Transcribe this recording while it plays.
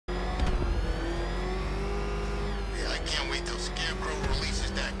can't wait till Scarecrow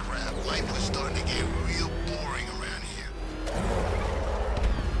releases that crap. Life was starting to get real boring around here.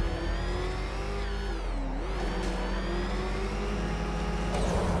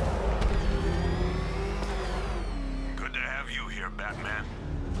 Good to have you here, Batman.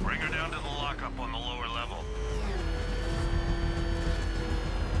 Bring her down to the lockup on the lower level.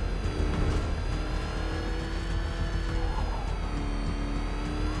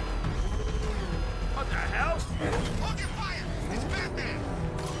 What the hell? Fucking fire! It's Batman!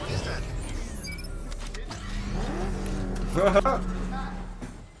 What is that?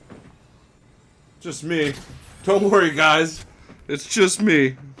 Just me. Don't worry, guys. It's just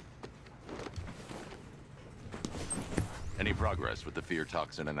me. Any progress with the fear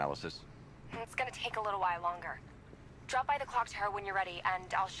toxin analysis? It's gonna take a little while longer. Drop by the clock tower when you're ready,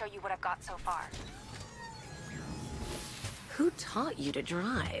 and I'll show you what I've got so far. Who taught you to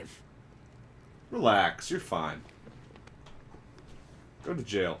drive? Relax, you're fine. Go to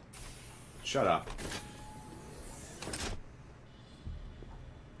jail. Shut up.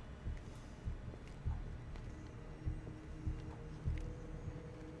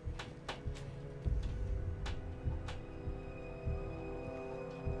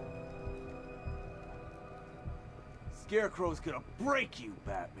 Scarecrow's gonna break you,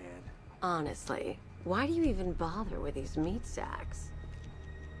 Batman. Honestly, why do you even bother with these meat sacks?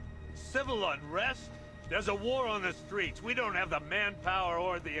 Civil unrest? There's a war on the streets. We don't have the manpower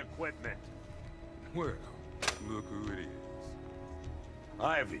or the equipment. Well, look who it is.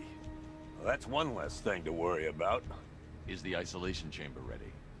 Ivy. Well, that's one less thing to worry about. Is the isolation chamber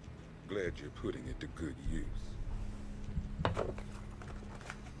ready? Glad you're putting it to good use.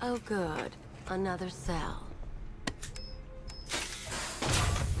 Oh good, another cell.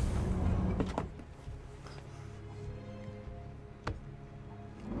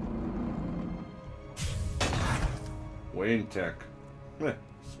 Wayne Tech. Heh,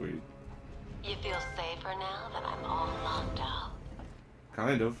 sweet. You feel safer now that I'm all locked up?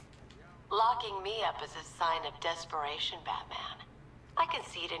 Kind of. Locking me up is a sign of desperation, Batman. I can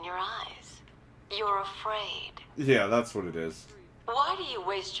see it in your eyes. You're afraid. Yeah, that's what it is. Why do you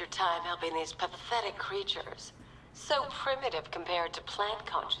waste your time helping these pathetic creatures? So primitive compared to plant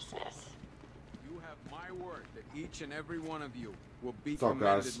consciousness. You have my word that each and every one of you will be What's up,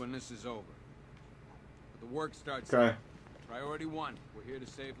 commended guys? when this is over. But the work starts. Okay. Priority 1, we're here to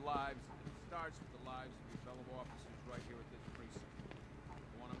save lives, and it starts with the lives of your fellow officers right here at this precinct.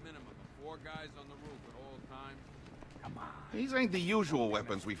 I want a minimum of 4 guys on the roof at all times. Come on. These ain't the usual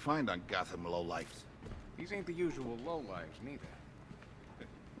weapons we find on Gotham lowlifes. These ain't the usual lowlives, neither.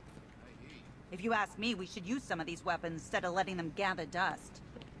 If you ask me, we should use some of these weapons instead of letting them gather dust.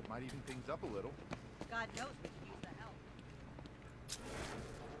 Might even things up a little. God knows we could use the help.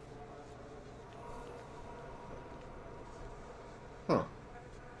 Huh.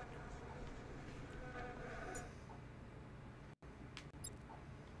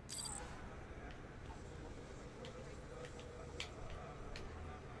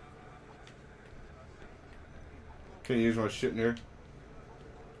 Can't use my shit in here?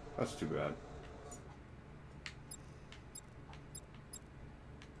 That's too bad.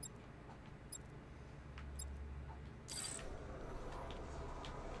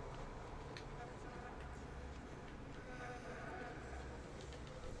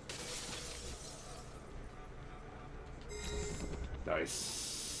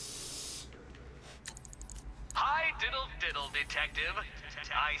 Nice. Hi, diddle, detective.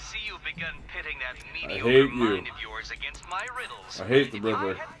 I see you've begun pitting that hate mediocre you. mind of yours against my riddles. I hate the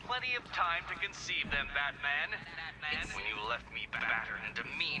Riddler. I had plenty of time to conceive them, Batman. When you left me battered and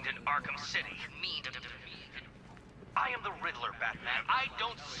demeaned in Arkham City. I am the Riddler, Batman. I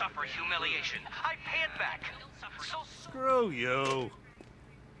don't suffer humiliation. I pay it back. So Screw you.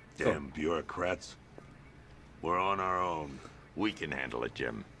 Damn bureaucrats. We're on our own. We can handle it,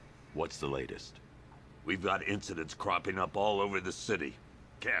 Jim. What's the latest? We've got incidents cropping up all over the city.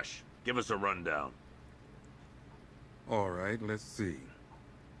 Cash, give us a rundown. All right, let's see.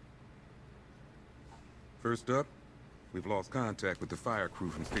 First up, we've lost contact with the fire crew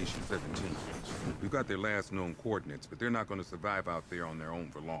from Station 17. We've got their last known coordinates, but they're not going to survive out there on their own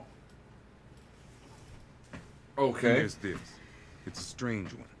for long. Okay. And there's this. It's a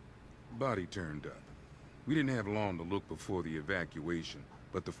strange one. Body turned up. We didn't have long to look before the evacuation,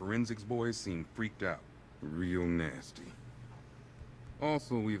 but the forensics boys seemed freaked out. Real nasty.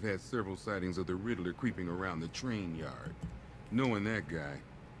 Also, we've had several sightings of the Riddler creeping around the train yard. Knowing that guy,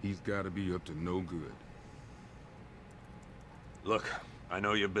 he's got to be up to no good. Look, I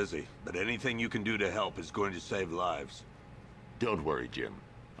know you're busy, but anything you can do to help is going to save lives. Don't worry, Jim.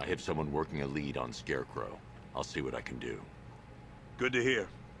 I have someone working a lead on Scarecrow. I'll see what I can do. Good to hear.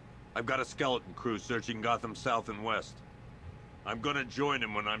 I've got a skeleton crew searching Gotham South and West. I'm gonna join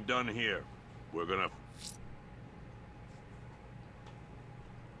him when I'm done here. We're gonna...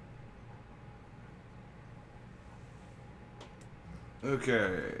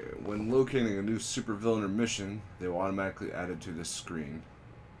 Okay, when locating a new supervillain or mission, they will automatically add it to this screen.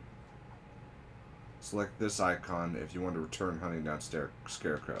 Select this icon if you want to return hunting down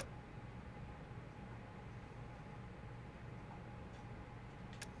Scarecrow.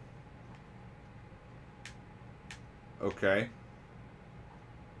 Okay.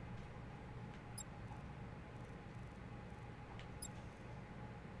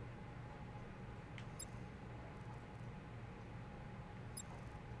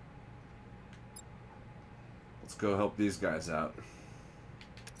 Let's go help these guys out.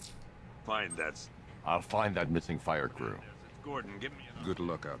 Find that... I'll find that missing fire crew. Gordon, give me an... Good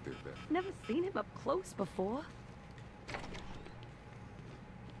luck out there, Beth. Never seen him up close before.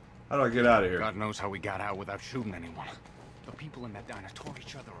 How do I get out of here? God knows how we got out without shooting anyone. The people in that diner tore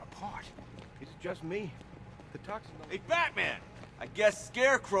each other apart. It's just me. The toxin... Hey, Batman! I guess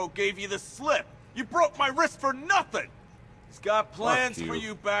Scarecrow gave you the slip. You broke my wrist for nothing! He's got plans for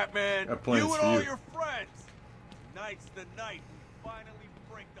you, Batman. Got plans you and for all you. your friends. Tonight's the night we finally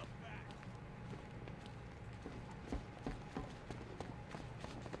break the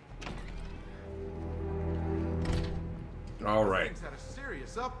back. All right. Things had a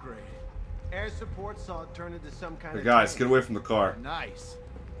serious upgrade. Air support saw it turn into some kind Hey of... guys, tank. get away from the car. Nice.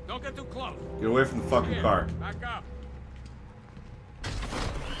 Don't get too close. Get away from the fucking car. Back up.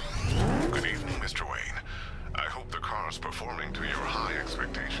 Good evening, Mr. Wayne. I hope the car's performing to your high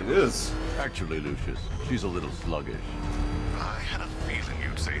expectations. It is. Actually, Lucius, she's a little sluggish. I had a feeling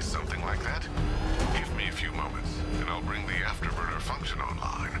you'd say something like that. Give me a few moments, and I'll bring the afterburner function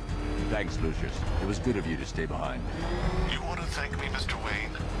online. Thanks, Lucius. It was good of you to stay behind. You want to thank me, Mr.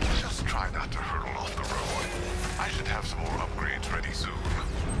 Wayne? Just try not to hurtle off the road. I should have some more upgrades ready soon.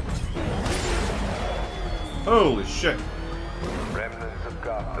 Holy shit. Remnants of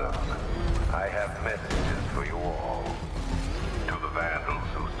Gotham, I have messages for you all. To the vandals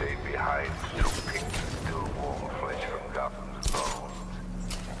who stayed behind to pick the still warm flesh from Gotham's bones.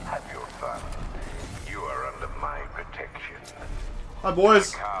 Have your fun. You are under my protection. Hi,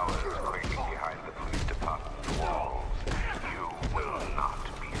 boys. The cowards quaking behind the police department's walls. You will not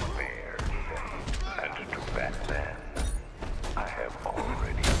be spared. And to Batman, I have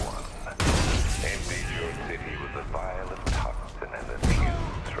already won. Emptied your city with a violent toxin and a few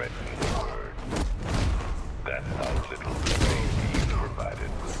threatening words. That's how little space you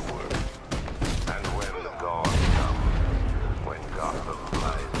provided with words. And when the dawn comes, when Gotham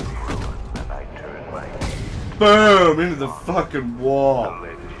lies in ruin and I turn my gaze... Boom! Into the fucking wall. The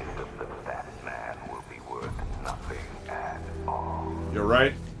legend of the Batman will be worth nothing at all. You're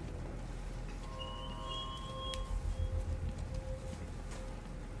right.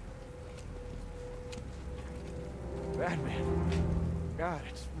 Batman. God,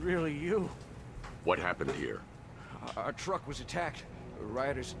 it's really you. What happened here? Our truck was attacked. The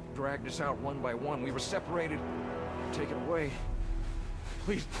rioters dragged us out one by one. We were separated, taken away.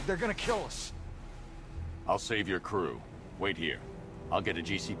 Please, they're gonna kill us. I'll save your crew. Wait here. I'll get a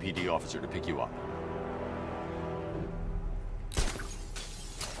GCPD officer to pick you up.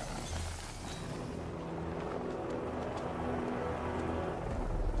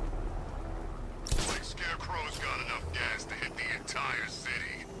 Like Scarecrow's got enough gas to hit the entire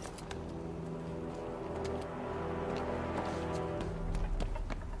city.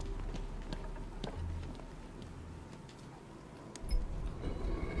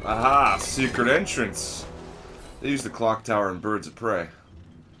 Aha! Secret entrance. They used the clock tower in Birds of Prey.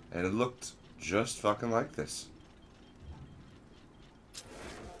 And it looked just fucking like this.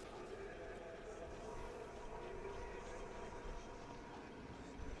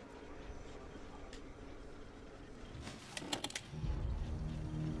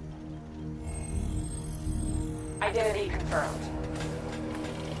 Identity confirmed.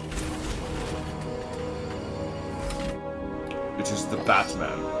 It is the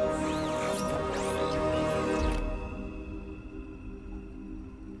Batman.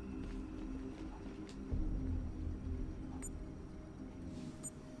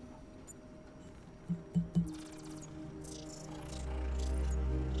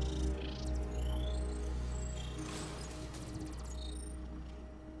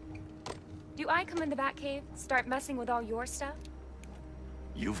 Do I come in the Batcave, start messing with all your stuff?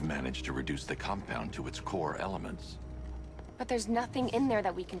 You've managed to reduce the compound to its core elements. But there's nothing in there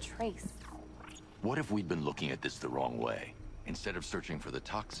that we can trace. What if we'd been looking at this the wrong way? Instead of searching for the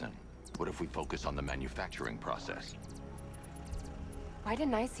toxin, What if we focus on the manufacturing process? Why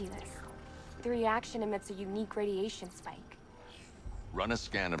didn't I see this? The reaction emits a unique radiation spike. Run a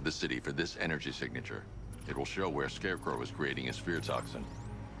scan of the city for this energy signature. It will show where Scarecrow is creating his fear toxin.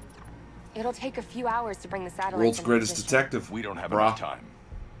 It'll take a few hours to bring the satellite. World's greatest detective. We don't have brah. enough time.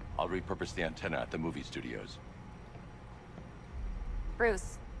 I'll repurpose the antenna at the movie studios.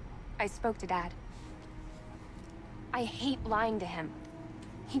 Bruce, I spoke to Dad. I hate lying to him.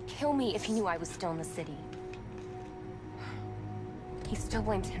 He'd kill me if he knew I was still in the city. He still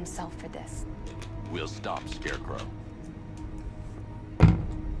blames himself for this. We'll stop Scarecrow.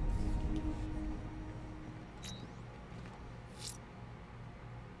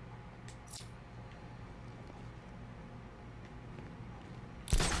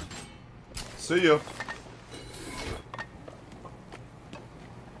 See you.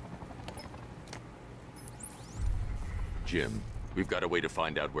 Jim, we've got a way to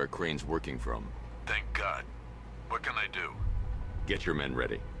find out where Crane's working from. Thank God. What can I do? Get your men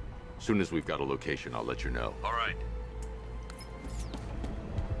ready. Soon as we've got a location, I'll let you know. All right.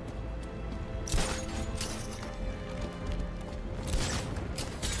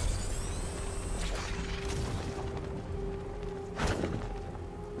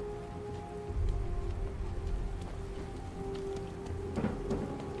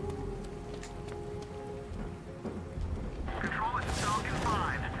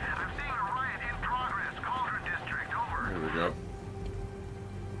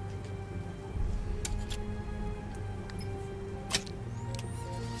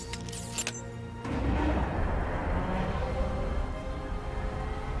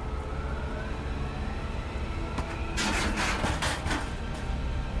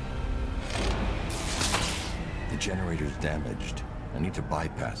 Generator's damaged. I need to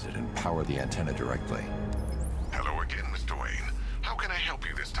bypass it and power the antenna directly. Hello again, Mr. Wayne. How can I help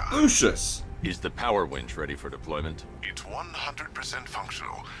you this time? Lucius! Is the power winch ready for deployment? It's 100%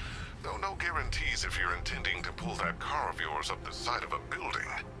 functional. Though no guarantees if you're intending to pull that car of yours up the side of a building.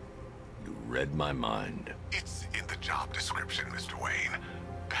 You read my mind. It's in the job description, Mr. Wayne.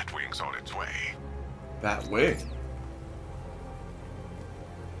 Batwing's on its way. Batwing?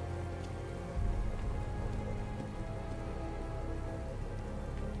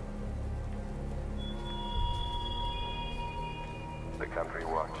 The country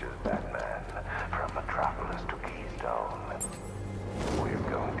watches, Batman, from Metropolis to Keystone. We're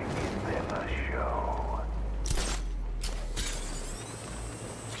going to give them a show.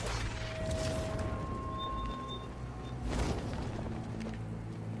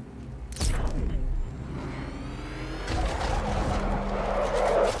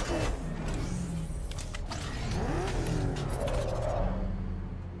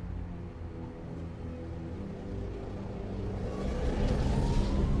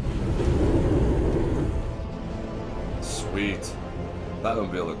 Sweet.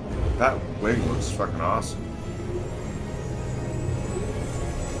 That wing looks fucking awesome.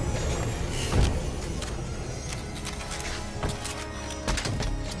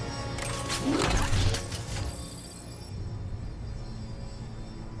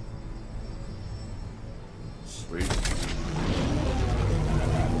 Sweet.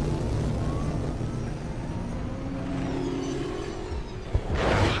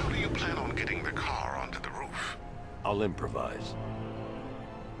 How do you plan on getting the car onto the roof? I'll improvise.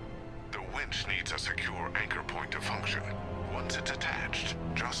 The winch needs a secure anchor point to function. Once it's attached,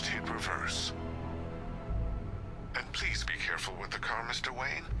 just hit reverse. And please be careful with the car, Mr.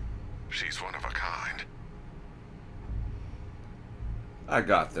 Wayne. She's one of a kind. I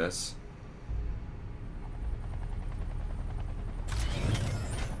got this.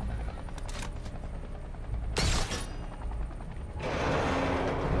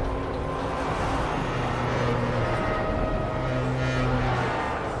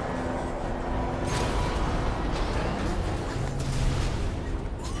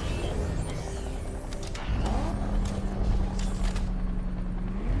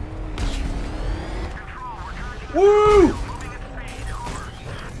 Woo!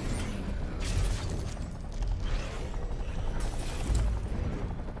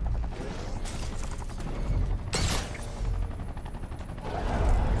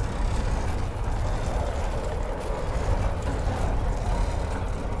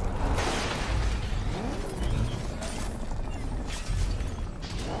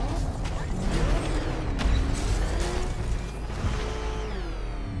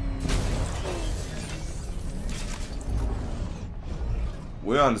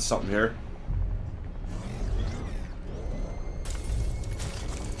 We're on to something here.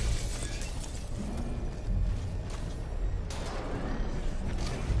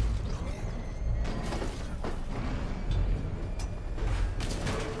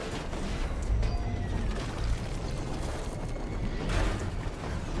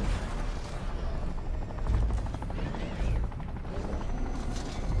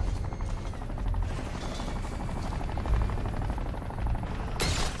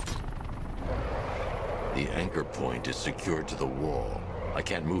 The anchor point is secured to the wall. I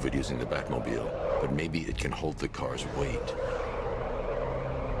can't move it using the Batmobile, but maybe it can hold the car's weight.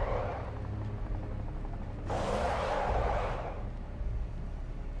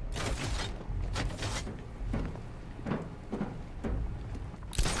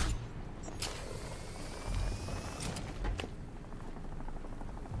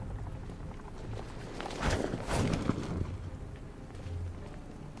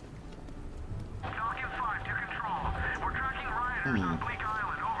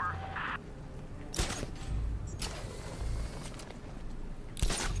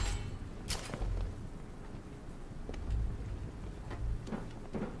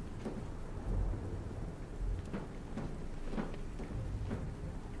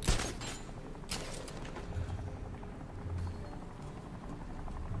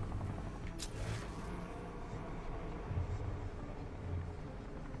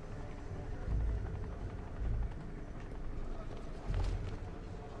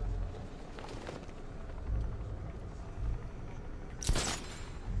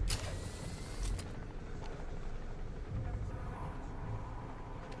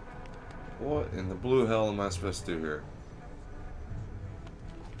 What in the blue hell am I supposed to do here?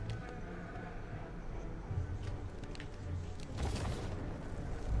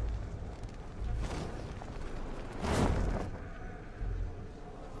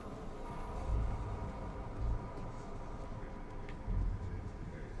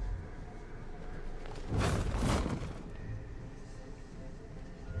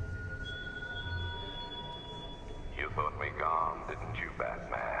 You thought me gone, didn't you,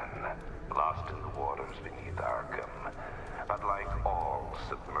 Batman? Lost in the waters beneath Arkham. But like all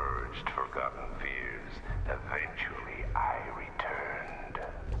submerged, forgotten fears, eventually I returned.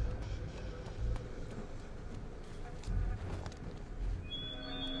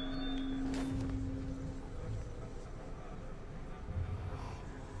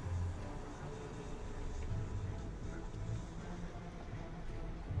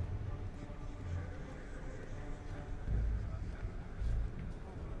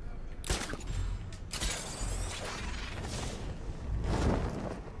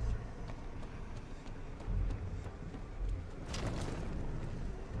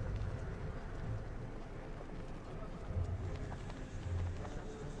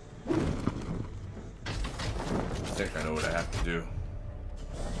 I think I know what I have to do.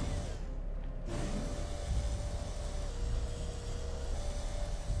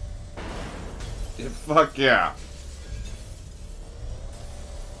 Yeah, fuck yeah.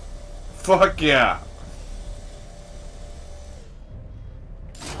 Fuck yeah.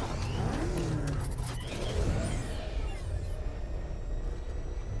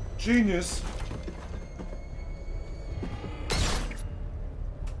 Genius.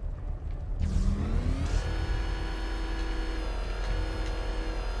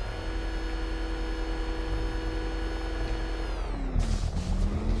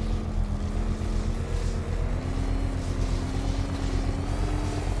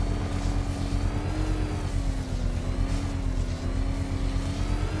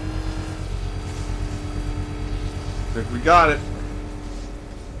 I think we got it.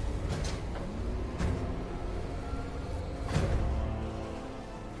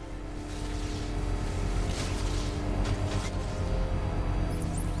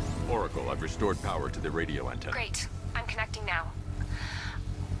 Oracle, I've restored power to the radio antenna. Great. I'm connecting now.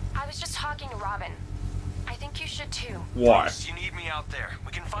 I was just talking to Robin. I think you should too. Why? You need me out there.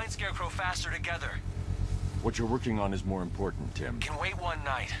 We can find Scarecrow faster together. What you're working on is more important, Tim. Can wait one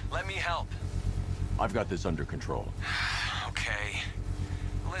night. Let me help. I've got this under control. Okay.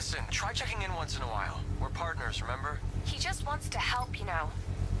 Listen, try checking in once in a while. We're partners, remember? He just wants to help, you know.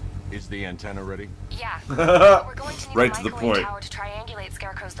 Is the antenna ready? Yeah. But we're going to need Right a to the microwave point. tower to triangulate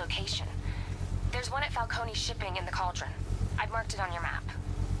Scarecrow's location. There's one at Falcone's shipping in the Cauldron. I've marked it on your map.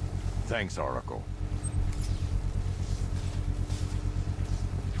 Thanks, Oracle.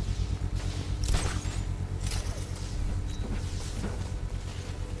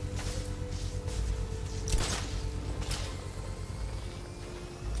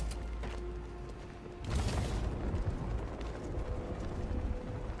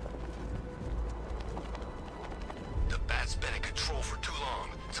 The Bat's been in control for too long.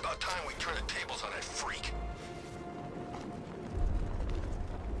 It's about time we turn the tables on that freak.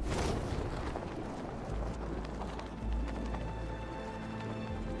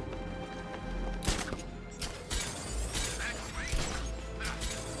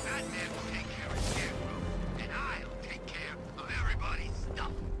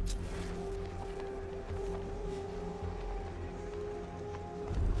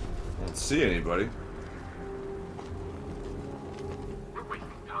 I don't see anybody.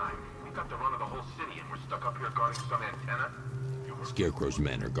 Scarecrow's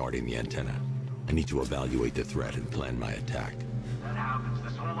men are guarding the antenna. I need to evaluate the threat and plan my attack. That happens,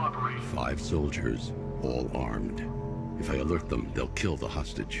 this whole operation. 5 soldiers, all armed. If I alert them, they'll kill the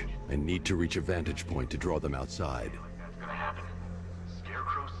hostage. I need to reach a vantage point to draw them outside. That's gonna happen.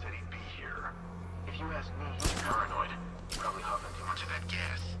 Scarecrow said he'd be here. If you ask me, he's paranoid. Probably huffing too much of that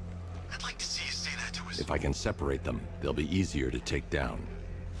gas. I'd like to see you say that to us. If I can separate them, they'll be easier to take down.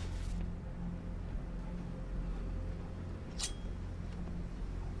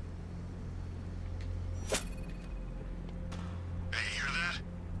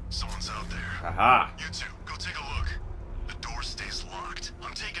 Aha! You two, go take a look. The door stays locked.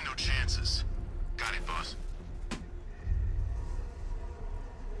 I'm taking no chances. Got it, boss.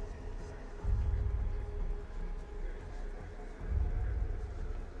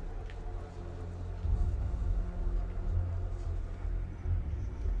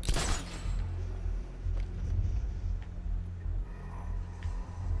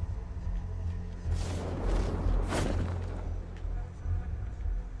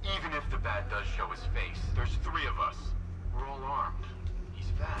 Even if the bat does show his face, there's 3 of us. We're all armed. He's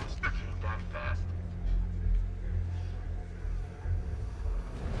fast. He ain't that fast.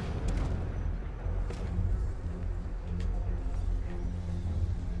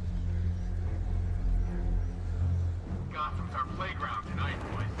 Gotham's our playground tonight,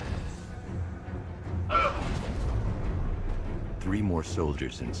 boys. 3 more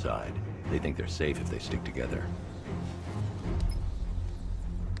soldiers inside. They think they're safe if they stick together.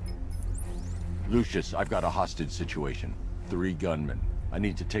 Lucius, I've got a hostage situation. 3 gunmen. I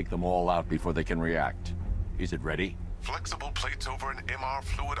need to take them all out before they can react. Is it ready? Flexible plates over an MR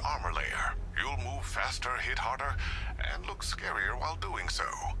fluid armor layer. You'll move faster, hit harder, and look scarier while doing so.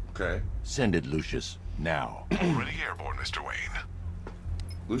 Okay. Send it, Lucius. Now. Already airborne, Mr. Wayne.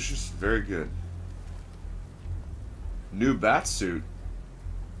 Lucius, very good. New bat suit.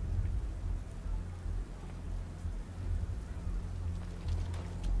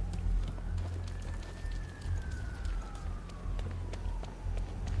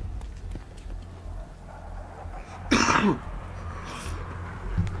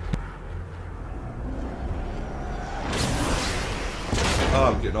 Oh,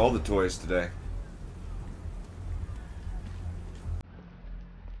 I'm getting all the toys today.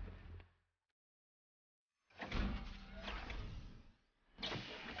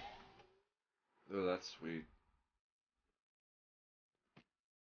 Oh, that's sweet.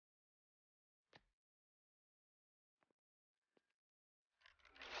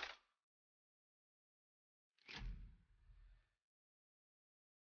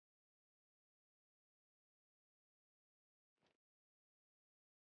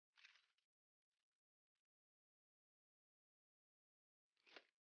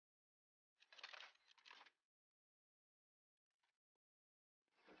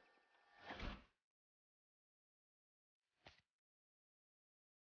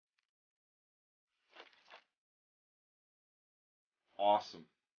 Awesome.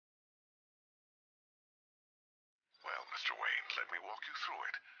 Well, Mr. Wayne, let me walk you through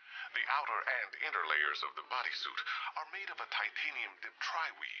it. The outer and inner layers of the bodysuit are made of a titanium-dipped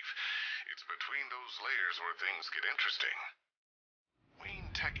tri-weave. It's between those layers where things get interesting.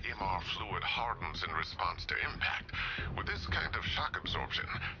 Wayne Tech MR fluid hardens in response to impact. With this kind of shock absorption,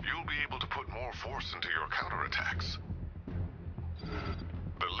 you'll be able to put more force into your counterattacks.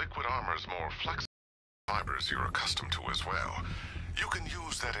 The liquid armor's more flexible fibers you're accustomed to as well. You can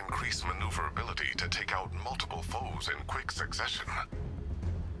use that increased maneuverability to take out multiple foes in quick succession.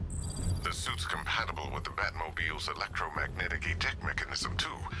 The suit's compatible with the Batmobile's electromagnetic eject mechanism,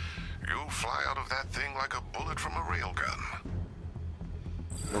 too. You'll fly out of that thing like a bullet from a railgun.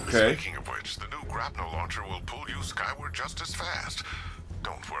 Okay. Speaking of which, the new grapnel launcher will pull you skyward just as fast.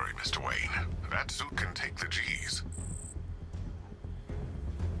 Don't worry, Mr. Wayne. That suit can take the G's.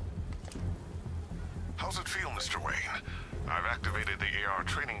 How's it feel, Mr. Wayne? I've activated the AR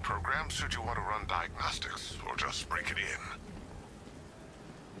training program should you want to run diagnostics, or just break it in.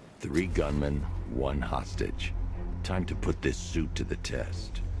 3 gunmen, 1 hostage. Time to put this suit to the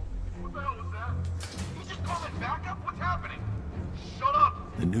test. What the hell was that? You just call it backup? What's happening? Shut up!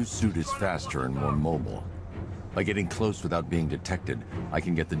 The new suit is faster and more mobile. By getting close without being detected, I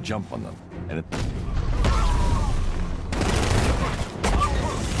can get the jump on them, and it...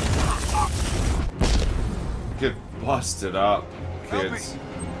 Get busted up, kids.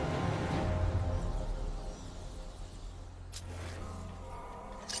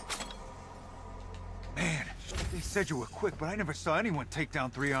 Man, they said you were quick, but I never saw anyone take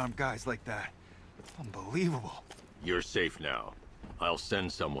down 3 armed guys like that. Unbelievable. You're safe now. I'll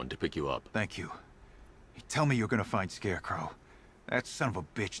send someone to pick you up. Thank you. Tell me you're gonna find Scarecrow. That son of a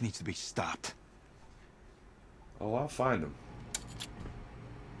bitch needs to be stopped. Oh, I'll find him.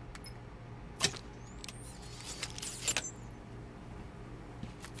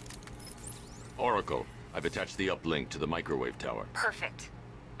 Oracle, I've attached the uplink to the microwave tower. Perfect.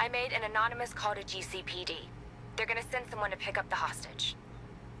 I made an anonymous call to GCPD. They're gonna send someone to pick up the hostage.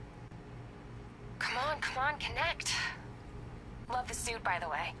 Come on, connect. Love the suit, by the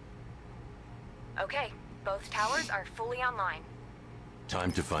way. Okay, both towers are fully online.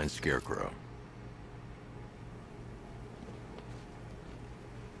 Time to find Scarecrow.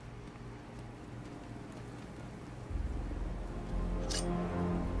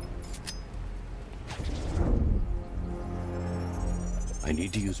 I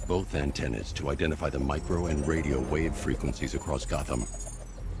need to use both antennas to identify the micro and radio wave frequencies across Gotham.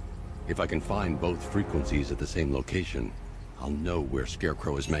 If I can find both frequencies at the same location, I'll know where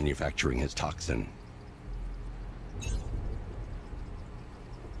Scarecrow is manufacturing his toxin.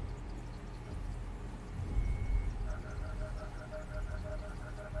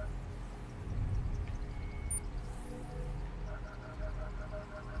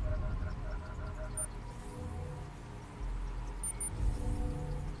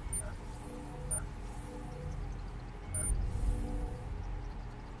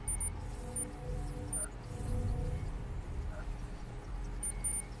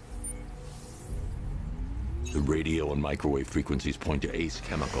 The radio and microwave frequencies point to Ace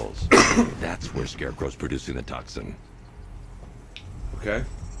Chemicals. That's where Scarecrow's producing the toxin. Okay.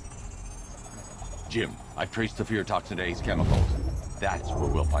 Jim, I've traced the fear toxin to Ace Chemicals. That's where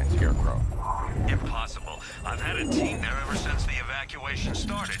we'll find Scarecrow. Impossible. I've had a team there ever since the evacuation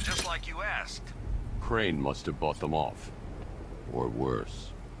started, just like you asked. Crane must have bought them off. Or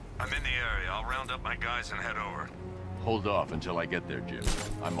worse. I'm in the area. I'll round up my guys and head over. Hold off until I get there, Jim.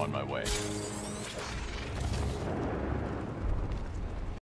 I'm on my way.